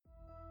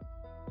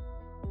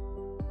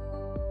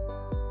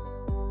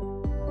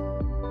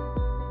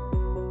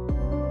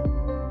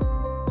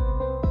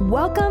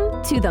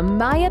Welcome to the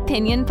My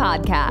Opinion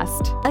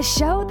Podcast, a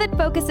show that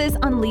focuses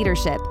on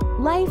leadership,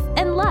 life,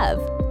 and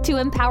love to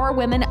empower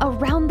women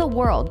around the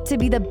world to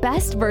be the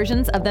best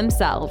versions of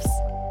themselves.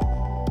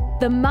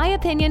 The My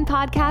Opinion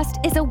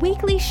Podcast is a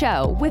weekly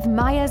show with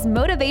Maya's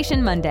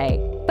Motivation Monday,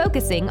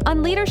 focusing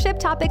on leadership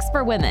topics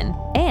for women,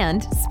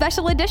 and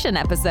special edition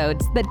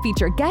episodes that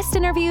feature guest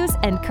interviews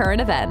and current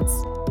events.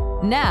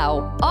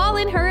 Now, all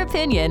in her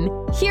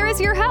opinion, here is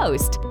your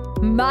host,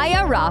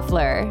 Maya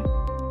Roffler.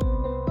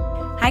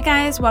 Hi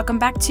guys, welcome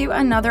back to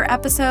another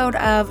episode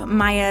of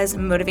Maya's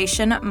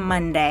Motivation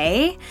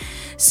Monday.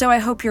 So I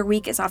hope your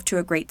week is off to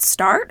a great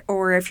start,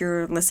 or if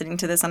you're listening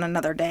to this on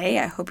another day,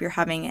 I hope you're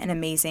having an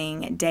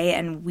amazing day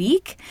and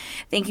week.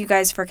 Thank you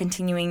guys for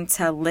continuing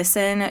to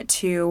listen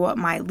to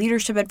my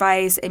leadership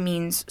advice. It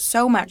means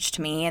so much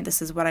to me, and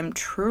this is what I'm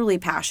truly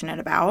passionate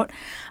about.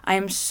 I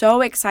am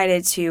so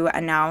excited to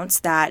announce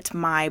that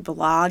my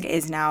blog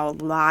is now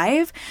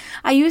live.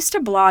 I used to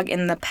blog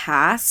in the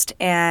past,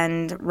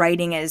 and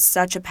writing is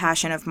such a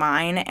passion of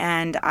mine,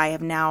 and I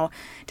have now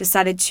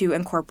decided to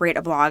incorporate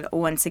a blog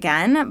once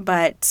again,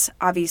 but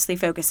obviously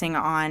focusing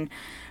on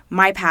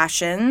my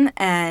passion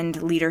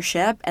and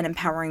leadership and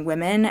empowering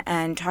women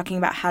and talking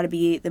about how to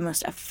be the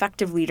most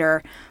effective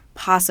leader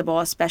possible,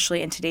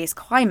 especially in today's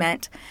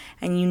climate.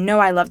 And you know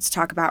I love to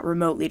talk about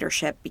remote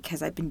leadership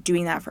because I've been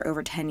doing that for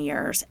over 10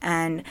 years.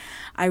 And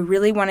I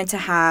really wanted to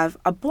have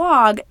a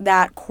blog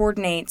that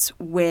coordinates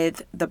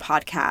with the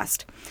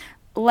podcast.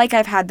 Like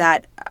I've had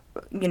that,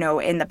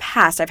 in the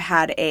past, I've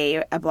had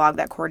a blog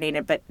that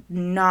coordinated, but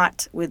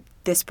not with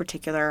this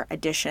particular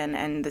edition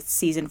and the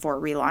season 4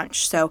 relaunch.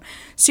 So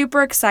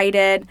super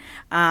excited.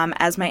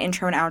 As my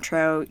intro and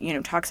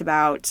outro, talks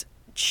about,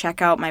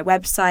 check out my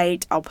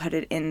website. I'll put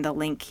it in the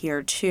link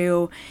here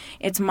too.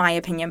 It's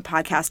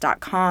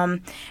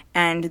myopinionpodcast.com,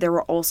 and there will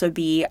also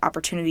be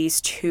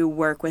opportunities to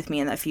work with me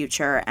in the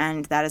future,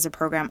 and that is a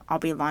program I'll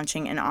be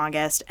launching in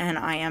August, and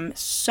I am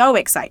so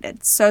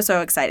excited, so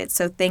excited.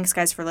 So thanks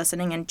guys for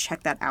listening, and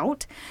check that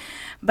out.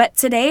 But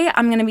today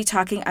I'm going to be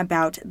talking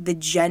about the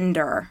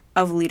gender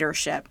of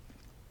leadership.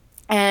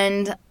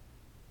 And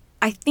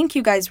I think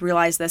you guys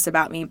realize this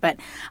about me, but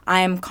I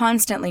am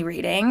constantly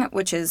reading,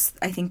 which is,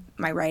 I think,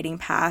 my writing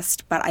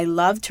past, but I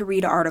love to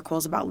read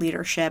articles about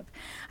leadership.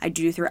 I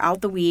do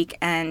throughout the week,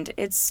 and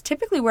it's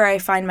typically where I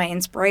find my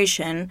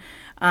inspiration,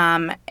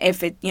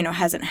 if it,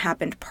 hasn't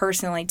happened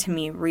personally to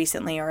me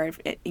recently, or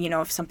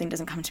if something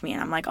doesn't come to me and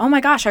I'm like, oh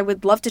my gosh, I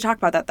would love to talk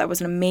about that. That was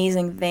an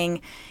amazing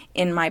thing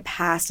in my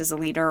past as a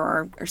leader,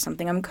 or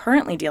something I'm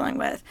currently dealing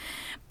with.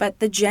 But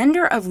the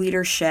gender of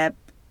leadership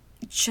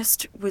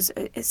just was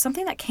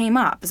something that came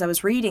up as I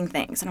was reading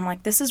things. And I'm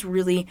like, this is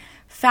really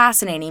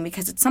fascinating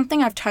because it's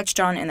something I've touched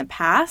on in the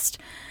past.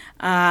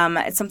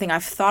 It's something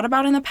I've thought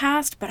about in the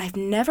past, but I've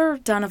never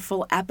done a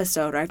full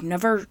episode, or I've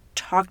never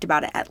talked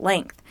about it at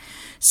length.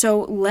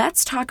 So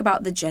let's talk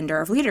about the gender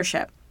of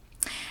leadership.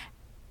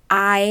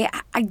 I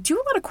do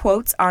a lot of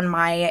quotes on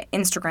my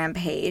Instagram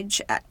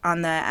page at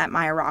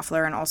Maya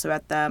Roffler, and also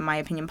at the My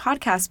Opinion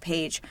Podcast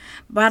page,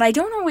 but I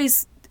don't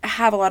always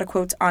have a lot of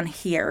quotes on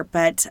here,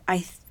 but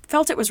I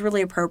felt it was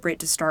really appropriate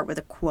to start with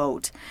a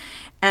quote,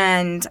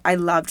 and I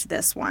loved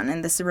this one,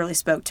 and this really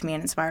spoke to me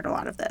and inspired a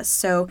lot of this.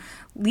 So,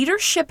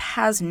 leadership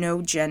has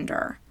no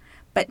gender,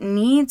 but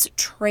needs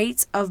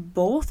traits of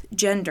both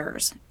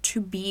genders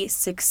to be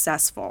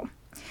successful.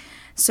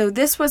 So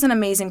this was an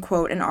amazing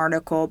quote, an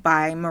article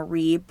by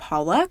Marie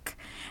Pollock,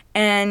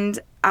 and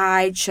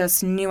I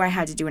just knew I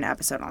had to do an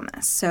episode on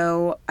this.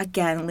 So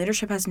again,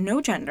 leadership has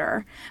no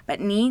gender, but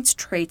needs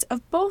traits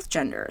of both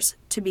genders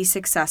to be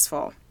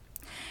successful.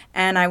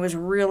 And I was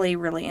really,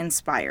 really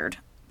inspired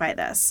by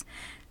this.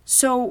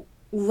 So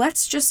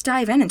let's just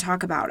dive in and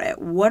talk about it.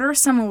 What are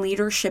some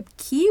leadership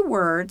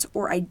keywords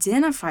or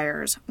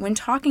identifiers when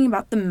talking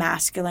about the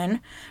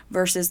masculine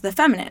versus the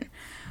feminine?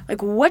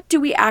 Like, what do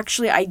we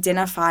actually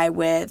identify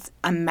with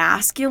a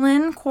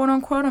masculine, quote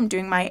unquote? I'm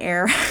doing my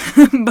air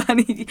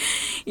bunny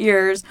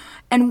ears.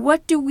 And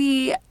what do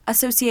we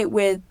associate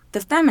with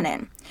the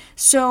feminine?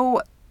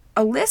 So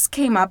a list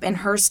came up in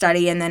her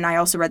study, and then I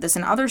also read this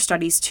in other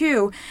studies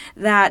too,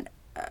 that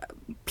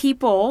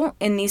people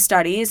in these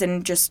studies,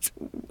 and just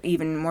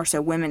even more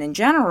so women in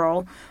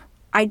general,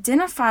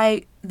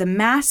 identify the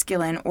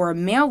masculine or a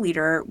male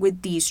leader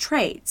with these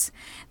traits.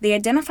 They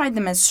identified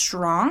them as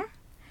strong,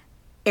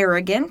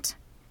 arrogant,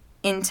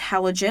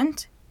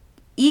 intelligent,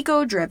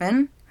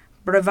 ego-driven,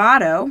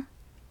 bravado,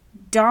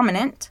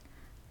 dominant,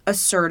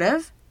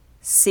 assertive,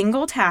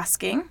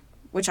 single-tasking,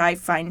 which I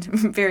find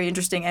very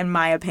interesting in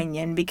my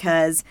opinion,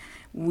 because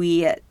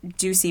we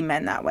do see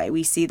men that way.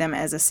 We see them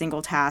as a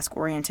single task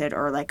oriented,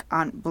 or like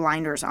on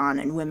blinders on,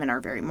 and women are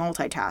very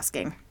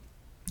multitasking,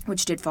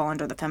 which did fall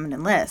under the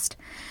feminine list.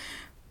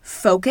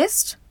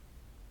 Focused,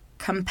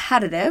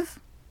 competitive,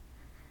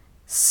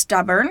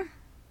 stubborn,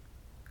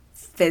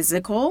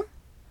 physical,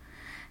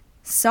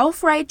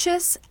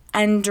 self-righteous,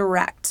 and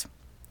direct.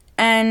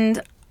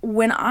 And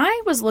when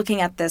I was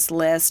looking at this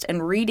list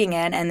and reading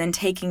it and then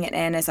taking it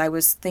in as I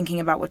was thinking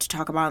about what to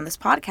talk about on this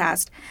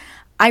podcast,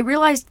 I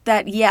realized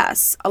that,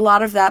 yes, a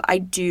lot of that I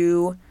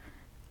do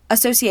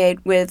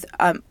associate with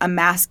a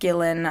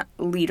masculine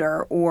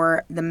leader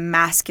or the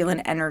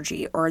masculine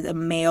energy or the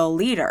male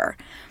leader.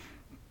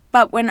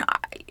 But when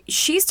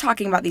she's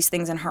talking about these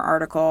things in her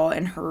article,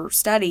 in her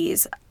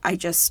studies,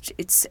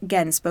 it's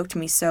again spoke to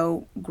me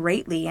so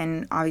greatly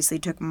and obviously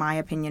took my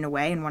opinion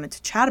away and wanted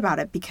to chat about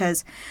it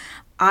because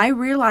I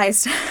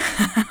realized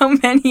how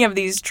many of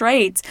these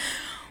traits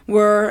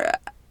were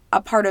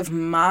a part of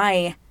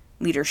my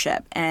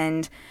leadership.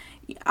 And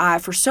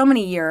for so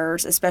many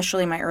years,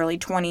 especially my early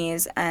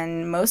 20s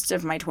and most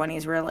of my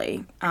 20s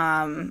really,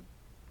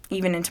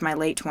 even into my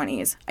late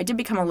 20s, I did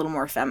become a little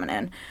more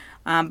feminine.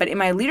 But in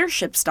my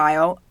leadership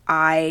style,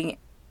 I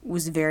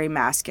was very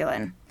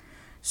masculine.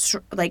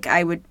 Like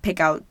I would pick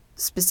out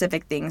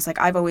specific things. Like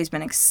I've always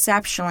been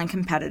exceptionally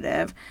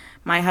competitive.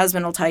 My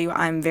husband will tell you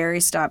I'm very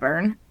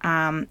stubborn.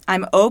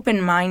 I'm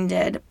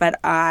open-minded, but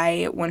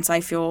once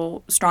I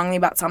feel strongly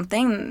about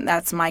something,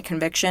 that's my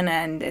conviction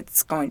and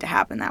it's going to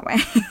happen that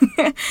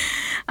way.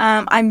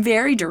 I'm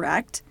very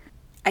direct.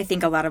 I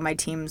think a lot of my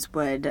teams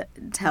would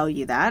tell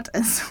you that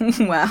as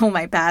well,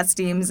 my past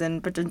teams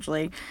and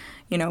potentially,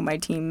 my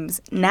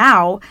teams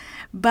now.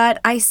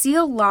 But I see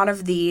a lot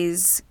of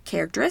these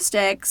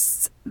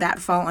characteristics that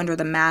fall under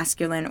the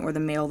masculine or the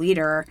male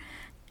leader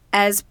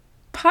as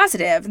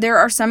positive. There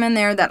are some in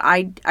there that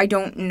I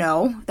don't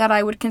know that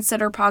I would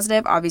consider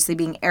positive. Obviously,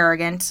 being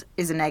arrogant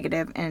is a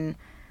negative in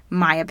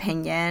my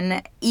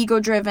opinion.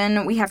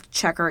 Ego-driven, we have to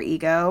check our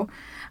ego.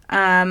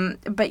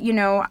 But,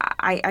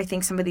 I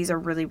think some of these are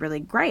really,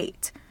 really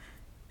great.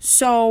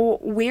 So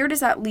where does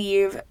that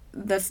leave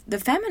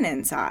the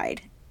feminine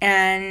side?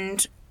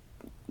 And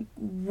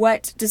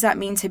what does that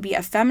mean to be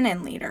a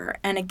feminine leader?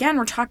 And again,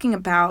 we're talking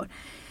about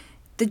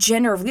the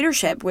gender of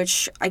leadership,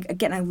 which, I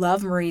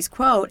love Marie's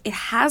quote, it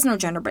has no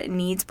gender, but it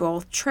needs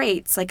both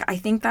traits. Like, I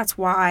think that's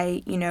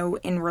why,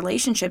 in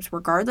relationships,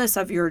 regardless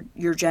of your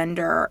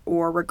gender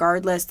or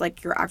regardless,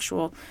 like, your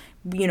actual,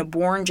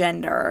 born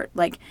gender,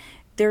 like,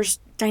 there's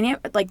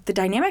the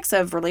dynamics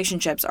of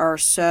relationships are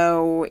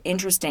so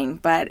interesting,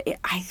 but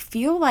I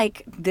feel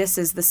like this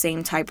is the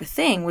same type of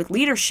thing with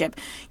leadership.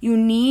 You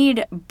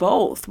need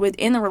both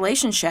within the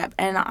relationship,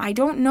 and I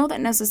don't know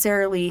that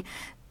necessarily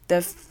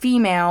the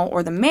female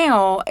or the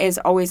male is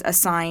always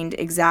assigned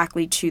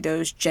exactly to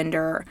those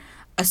gender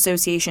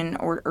association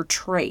or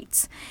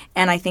traits.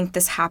 And I think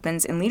this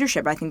happens in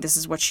leadership. I think this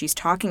is what she's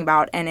talking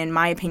about, and in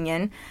my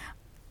opinion,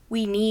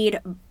 we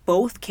need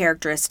both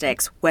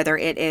characteristics, whether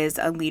it is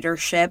a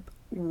leadership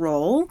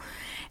role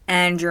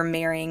and you're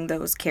marrying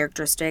those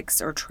characteristics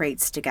or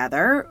traits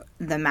together,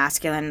 the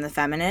masculine and the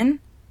feminine,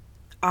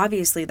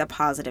 obviously the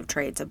positive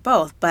traits of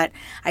both. But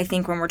I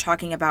think when we're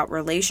talking about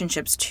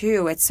relationships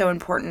too, it's so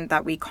important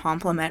that we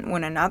complement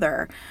one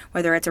another,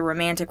 whether it's a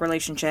romantic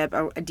relationship,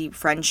 a deep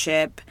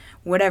friendship,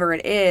 whatever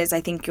it is.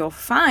 I think you'll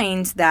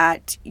find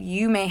that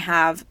you may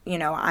have,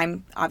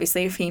 I'm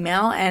obviously a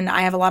female and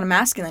I have a lot of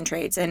masculine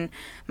traits, and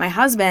my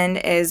husband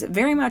is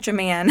very much a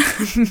man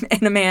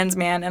and a man's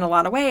man in a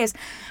lot of ways.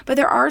 But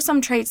there are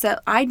some traits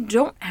that I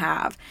don't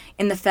have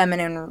in the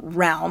feminine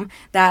realm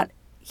that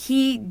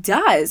he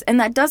does, and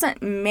that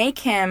doesn't make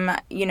him,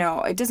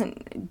 it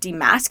doesn't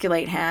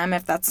demasculate him,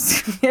 if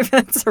that's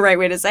the right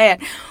way to say it,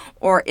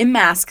 or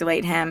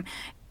emasculate him.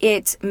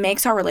 It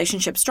makes our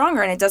relationship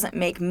stronger, and it doesn't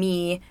make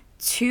me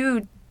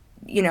too,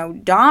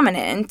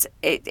 dominant.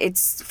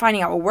 It's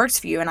finding out what works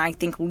for you, and I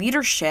think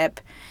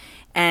leadership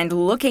and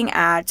looking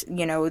at,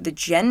 the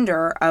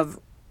gender of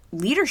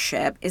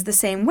leadership is the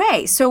same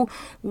way. So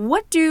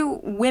what do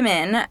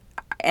women,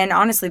 and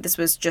honestly, this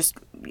was just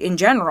in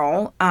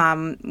general,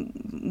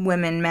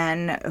 women,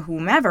 men,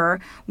 whomever,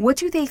 what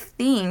do they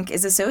think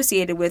is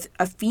associated with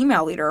a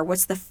female leader?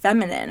 What's the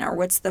feminine, or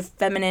what's the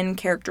feminine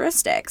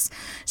characteristics?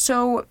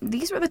 So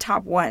these were the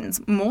top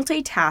ones.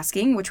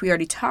 Multitasking, which we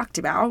already talked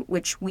about,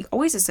 which we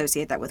always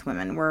associate that with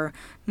women. We're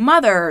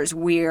mothers,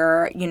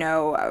 we're,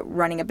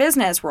 running a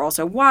business, we're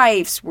also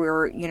wives,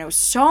 we're,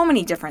 so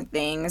many different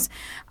things.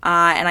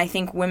 And I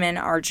think women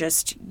are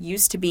just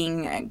used to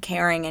being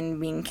caring and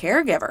being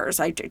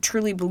caregivers. I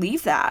truly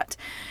believe that.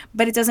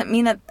 But it doesn't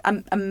mean that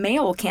a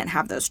male can't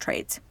have those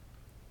traits.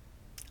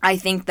 I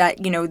think that,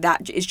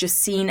 that is just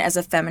seen as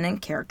a feminine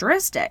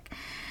characteristic.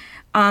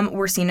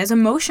 We're seen as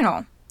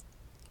emotional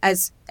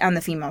as on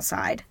the female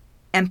side.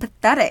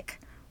 Empathetic,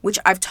 which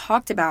I've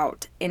talked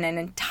about in an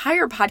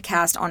entire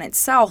podcast on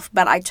itself,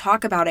 but I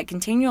talk about it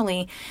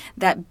continually,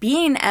 that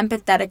being an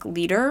empathetic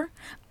leader,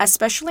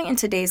 especially in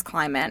today's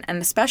climate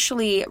and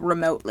especially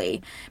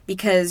remotely,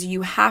 because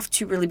you have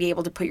to really be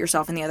able to put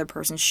yourself in the other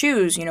person's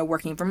shoes,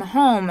 working from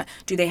home.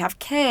 Do they have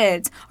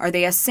kids? Are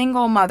they a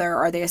single mother?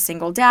 Are they a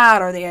single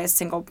dad? Are they a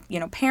single,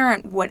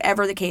 parent?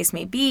 Whatever the case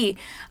may be.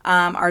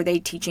 Are they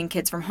teaching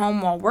kids from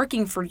home while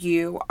working for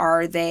you?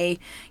 Are they,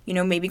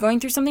 maybe going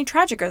through something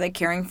tragic? Are they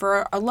caring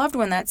for a loved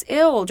one that's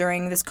ill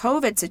during this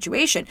COVID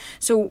situation?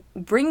 So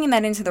bringing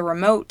that into the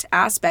remote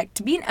aspect,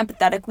 to be an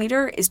empathetic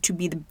leader is to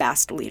be the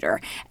best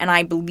leader. And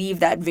I believe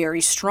that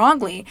very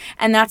strongly.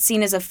 And that's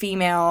seen as a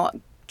female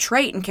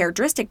trait and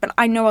characteristic, but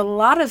I know a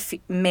lot of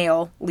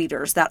male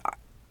leaders that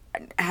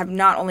have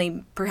not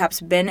only perhaps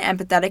been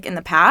empathetic in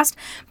the past,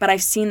 but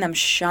I've seen them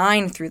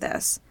shine through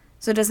this.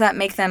 So does that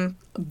make them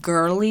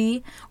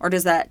girly, or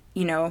does that,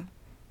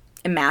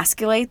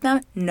 emasculate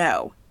them?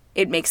 No.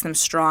 It makes them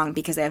strong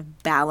because they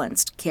have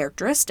balanced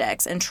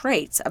characteristics and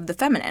traits of the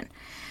feminine.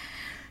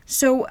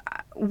 So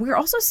we're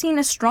also seen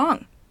as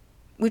strong,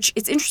 which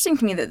it's interesting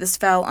to me that this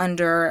fell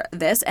under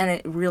this, and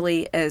it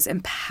really is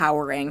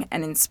empowering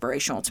and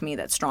inspirational to me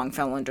that strong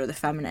fell under the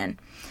feminine.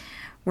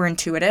 We're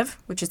intuitive,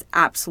 which is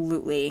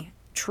absolutely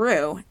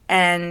true.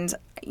 And,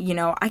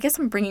 I guess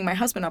I'm bringing my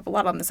husband up a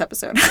lot on this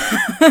episode.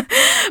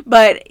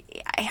 But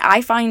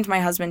I find my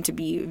husband to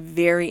be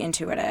very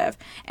intuitive,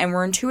 and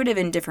we're intuitive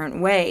in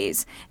different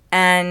ways.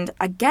 And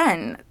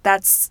again,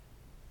 that's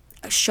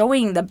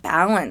showing the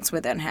balance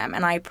within him.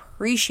 And I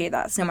appreciate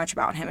that so much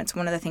about him. It's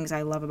one of the things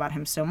I love about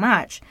him so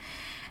much.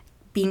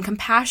 Being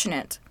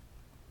compassionate.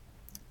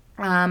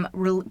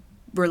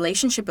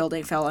 Relationship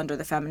building fell under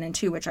the feminine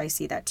too, which I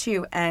see that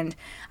too. And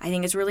I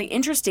think it's really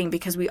interesting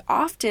because we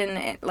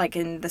often, like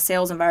in the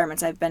sales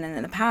environments I've been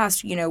in the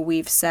past,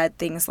 we've said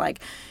things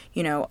like,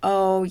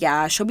 oh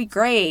yeah, she'll be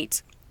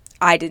great.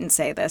 I didn't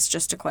say this,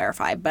 just to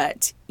clarify,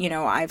 but,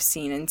 I've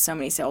seen in so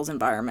many sales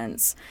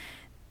environments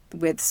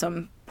with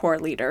some poor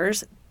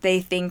leaders,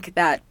 they think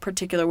that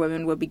particular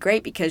women would be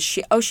great because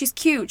she's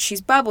cute,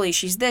 she's bubbly,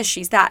 she's this,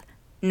 she's that.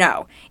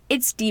 No,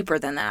 it's deeper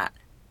than that.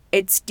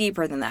 It's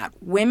deeper than that.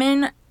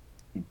 Women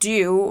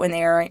do, when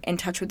they are in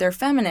touch with their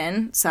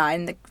feminine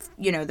side,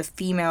 the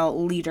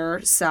female leader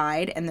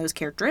side and those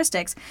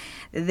characteristics,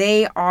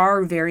 they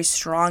are very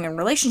strong in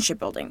relationship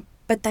building.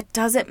 But that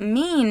doesn't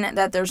mean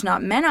that there's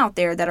not men out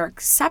there that are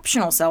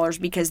exceptional sellers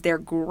because they're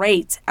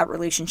great at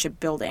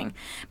relationship building.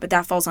 But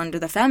that falls under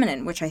the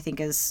feminine, which I think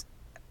is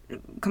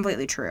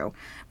completely true.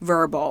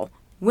 Verbal.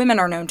 Women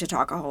are known to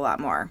talk a whole lot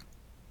more.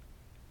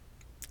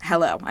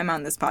 Hello, I'm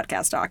on this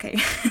podcast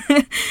talking.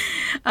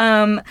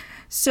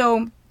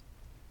 So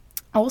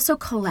also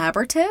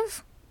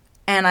collaborative.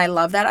 And I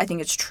love that. I think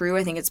it's true.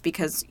 I think it's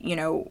because,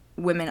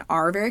 women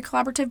are very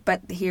collaborative.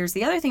 But here's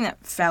the other thing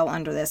that fell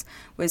under this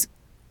was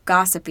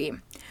gossipy,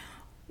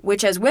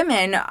 which as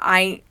women,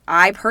 I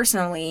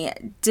personally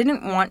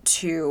didn't want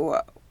to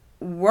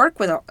work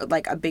with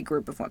a big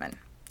group of women,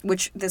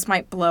 which this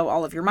might blow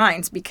all of your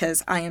minds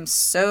because I am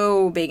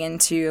so big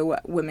into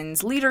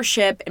women's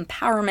leadership,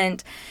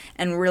 empowerment,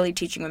 and really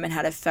teaching women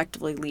how to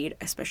effectively lead,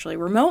 especially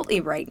remotely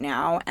right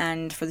now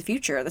and for the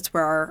future. That's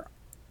where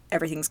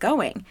everything's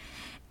going.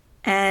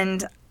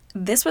 And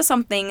this was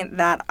something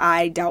that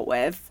I dealt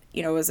with,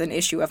 as an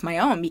issue of my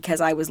own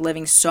because I was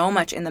living so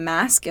much in the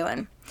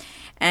masculine.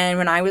 And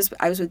when I was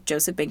with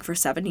Joseph Bink for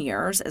 7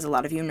 years, as a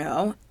lot of you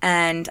know,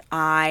 and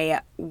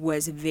I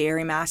was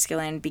very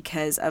masculine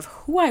because of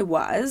who I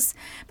was,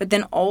 but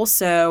then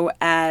also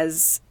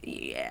as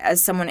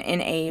someone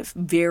in a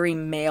very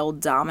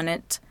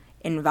male-dominant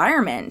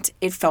environment,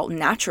 it felt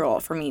natural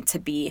for me to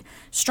be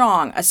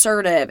strong,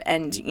 assertive,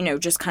 and,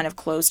 just kind of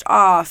closed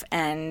off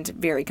and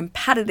very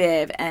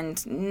competitive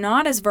and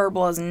not as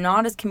verbal,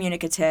 not as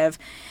communicative.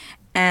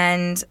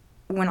 And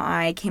when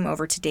I came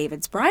over to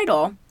David's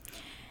Bridal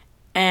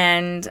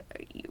and,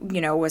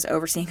 was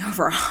overseeing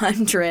over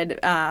 100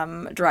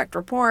 direct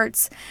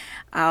reports,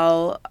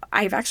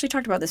 I've actually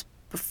talked about this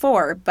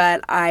before,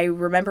 but I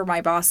remember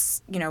my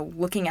boss,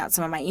 looking at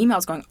some of my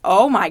emails going,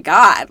 oh my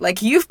God,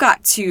 you've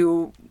got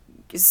to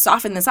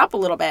soften this up a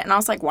little bit. And I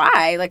was like,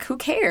 why? Who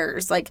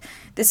cares?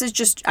 This is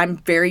just, I'm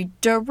very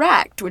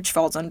direct, which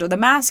falls under the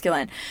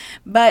masculine.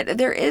 But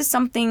there is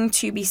something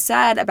to be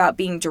said about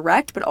being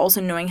direct, but also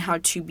knowing how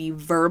to be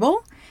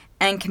verbal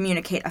and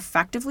communicate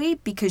effectively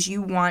because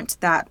you want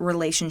that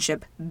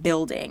relationship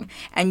building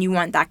and you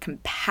want that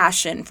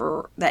compassion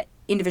for that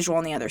individual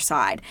on the other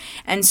side.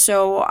 And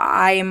so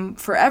I'm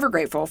forever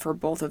grateful for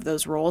both of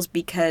those roles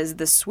because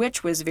the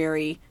switch was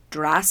very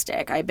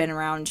drastic. I've been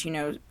around,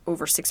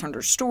 over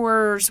 600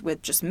 stores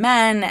with just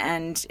men,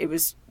 and it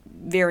was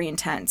very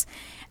intense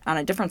on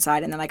a different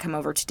side. And then I come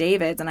over to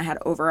David's and I had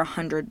over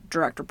 100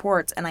 direct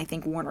reports, and I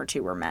think 1 or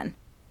 2 were men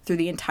through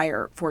the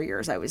entire 4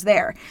 years I was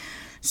there.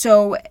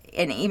 So,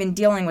 and even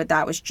dealing with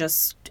that was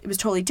it was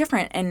totally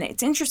different. And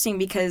it's interesting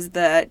because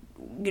the,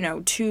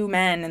 2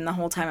 men in the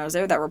whole time I was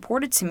there that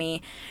reported to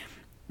me,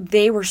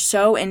 they were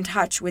so in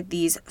touch with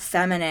these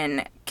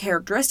feminine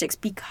characteristics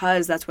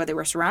because that's what they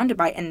were surrounded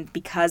by and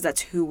because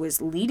that's who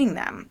was leading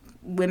them.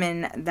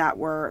 Women there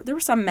were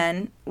some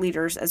men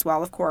leaders as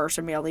well, of course,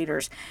 or male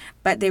leaders,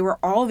 but they were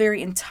all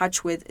very in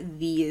touch with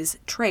these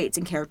traits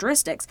and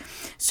characteristics.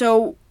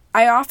 So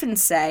I often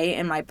say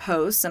in my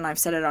posts, and I've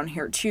said it on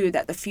here too,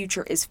 that the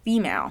future is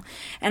female.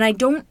 And I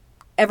don't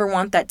ever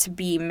want that to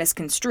be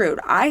misconstrued.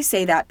 I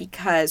say that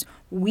because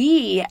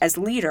we as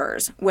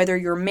leaders, whether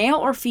you're male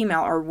or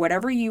female or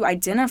whatever you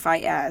identify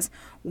as,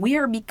 we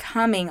are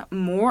becoming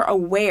more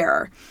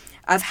aware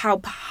of how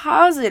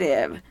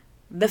positive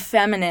the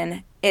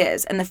feminine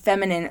is and the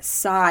feminine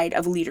side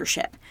of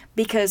leadership.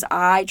 Because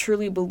I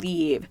truly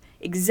believe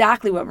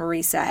exactly what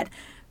Marie said.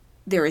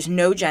 there is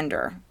no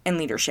gender in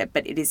leadership,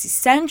 but it is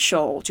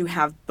essential to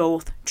have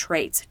both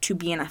traits to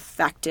be an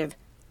effective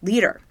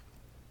leader.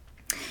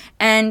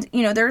 And,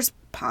 there's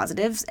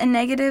positives and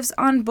negatives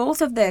on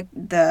both of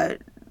the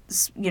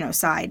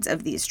sides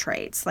of these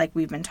traits, like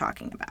we've been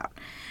talking about.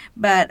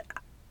 But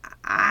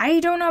I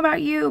don't know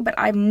about you, but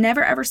I've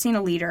never ever seen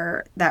a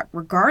leader that,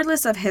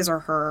 regardless of his or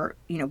her,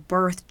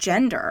 birth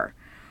gender,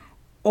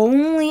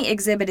 only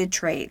exhibited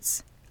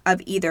traits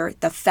of either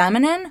the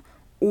feminine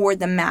or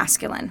the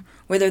masculine,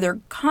 whether they're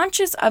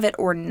conscious of it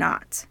or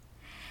not.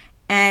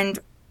 And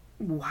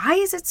why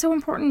is it so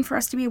important for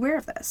us to be aware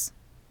of this?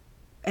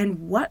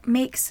 And what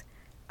makes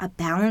a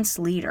balanced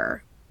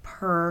leader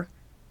per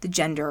the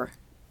gender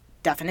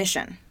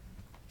definition?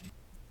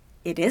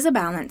 It is a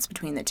balance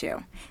between the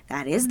two.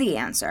 That is the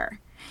answer.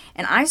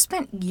 And I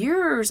spent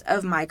years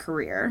of my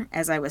career,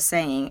 as I was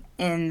saying,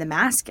 in the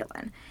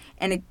masculine.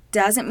 And it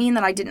doesn't mean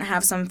that I didn't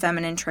have some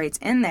feminine traits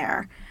in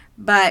there.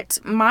 But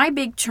my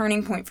big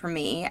turning point for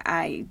me,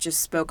 I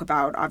just spoke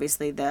about,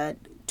 obviously, the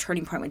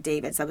turning point with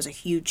David's. That was a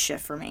huge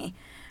shift for me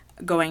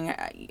going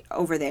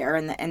over there.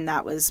 And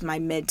that was my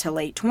mid to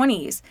late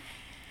 20s.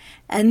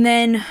 And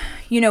then,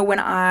 when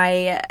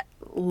I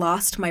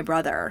lost my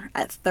brother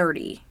at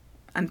 30,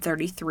 I'm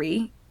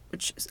 33,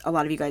 which a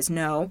lot of you guys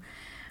know.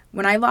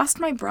 When I lost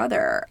my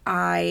brother,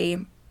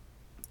 I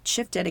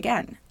shifted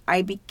again.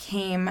 I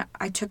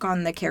took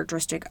on the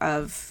characteristic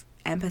of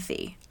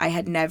empathy. I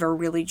had never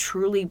really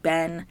truly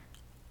been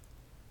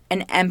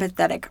an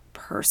empathetic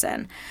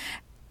person.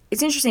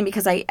 It's interesting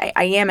because I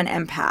am an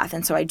empath,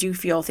 and so I do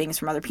feel things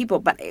from other people,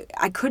 but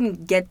I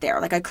couldn't get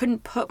there. Like, I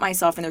couldn't put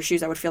myself in their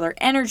shoes. I would feel their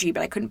energy,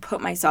 but I couldn't put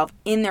myself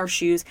in their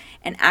shoes.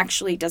 And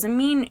actually, it doesn't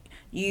mean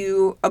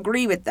you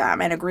agree with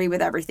them and agree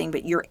with everything,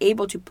 but you're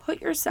able to put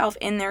yourself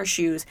in their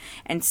shoes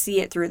and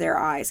see it through their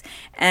eyes.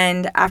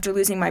 And after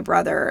losing my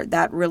brother,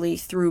 that really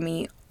threw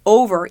me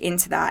over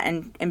into that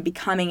and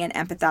becoming an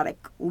empathetic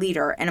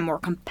leader and a more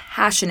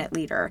compassionate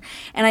leader.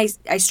 And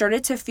I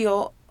started to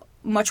feel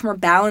much more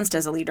balanced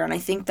as a leader. And I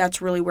think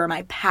that's really where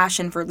my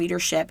passion for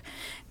leadership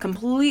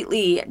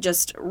completely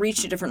just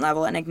reached a different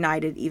level and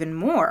ignited even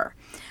more.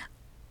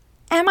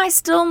 Am I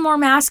still more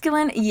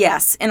masculine?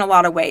 Yes, in a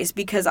lot of ways,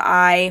 because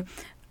I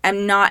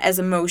am not as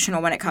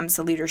emotional when it comes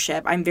to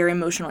leadership. I'm very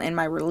emotional in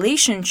my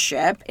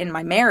relationship, in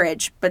my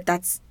marriage, but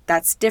that's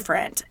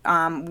different.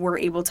 We're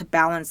able to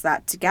balance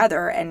that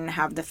together and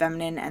have the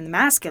feminine and the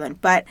masculine.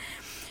 But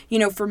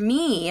for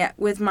me,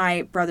 with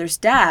my brother's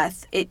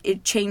death,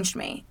 it changed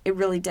me. It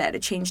really did.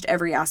 It changed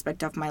every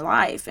aspect of my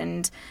life,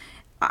 and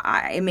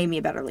it made me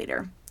a better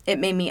leader. It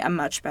made me a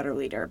much better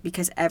leader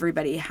because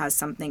everybody has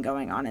something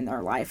going on in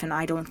their life, and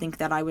I don't think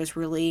that I was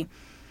really,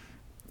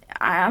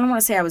 I don't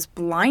want to say I was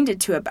blinded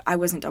to it, but I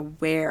wasn't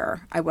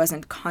aware. I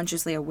wasn't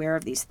consciously aware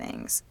of these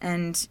things.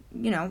 And,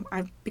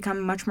 I've become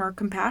much more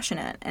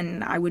compassionate,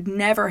 and I would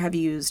never have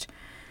used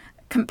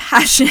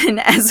compassion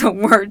as a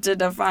word to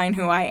define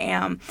who I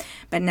am,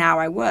 but now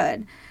I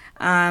would.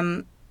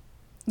 So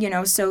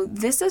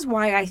this is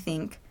why I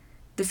think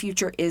the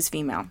future is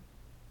female,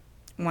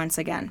 once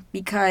again,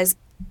 because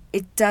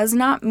it does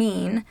not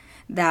mean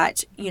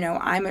that,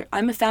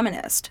 I'm a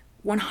feminist,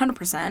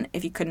 100%,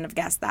 if you couldn't have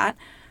guessed that,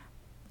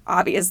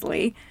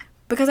 obviously,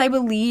 because I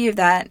believe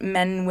that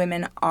men and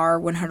women are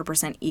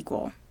 100%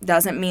 equal.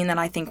 Doesn't mean that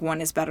I think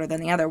one is better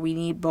than the other. We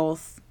need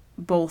both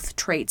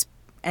traits.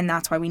 And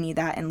that's why we need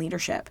that in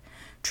leadership.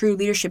 True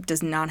leadership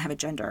does not have a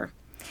gender.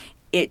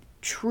 It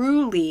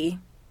truly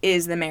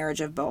is the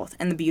marriage of both,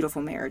 and the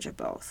beautiful marriage of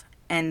both,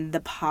 and the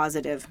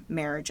positive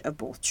marriage of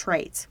both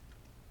traits.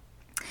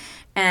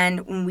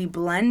 And when we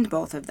blend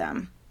both of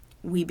them,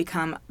 we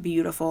become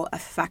beautiful,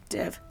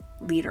 effective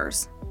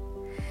leaders.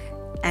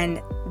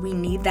 And we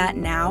need that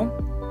now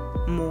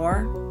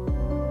more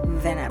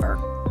than ever.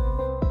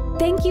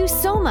 Thank you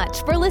so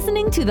much for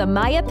listening to the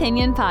My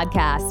Opinion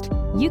Podcast.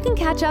 You can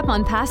catch up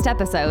on past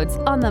episodes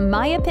on the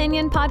My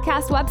Opinion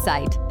Podcast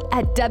website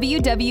at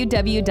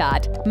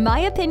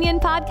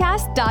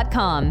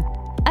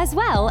www.myopinionpodcast.com, as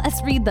well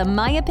as read the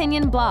My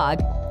Opinion blog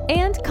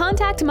and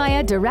contact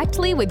Maya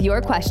directly with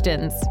your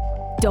questions.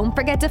 Don't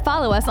forget to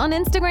follow us on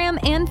Instagram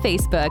and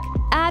Facebook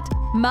at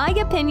My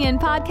Opinion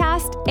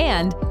Podcast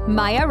and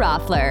Maya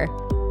Roffler.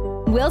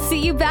 We'll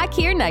see you back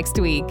here next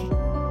week.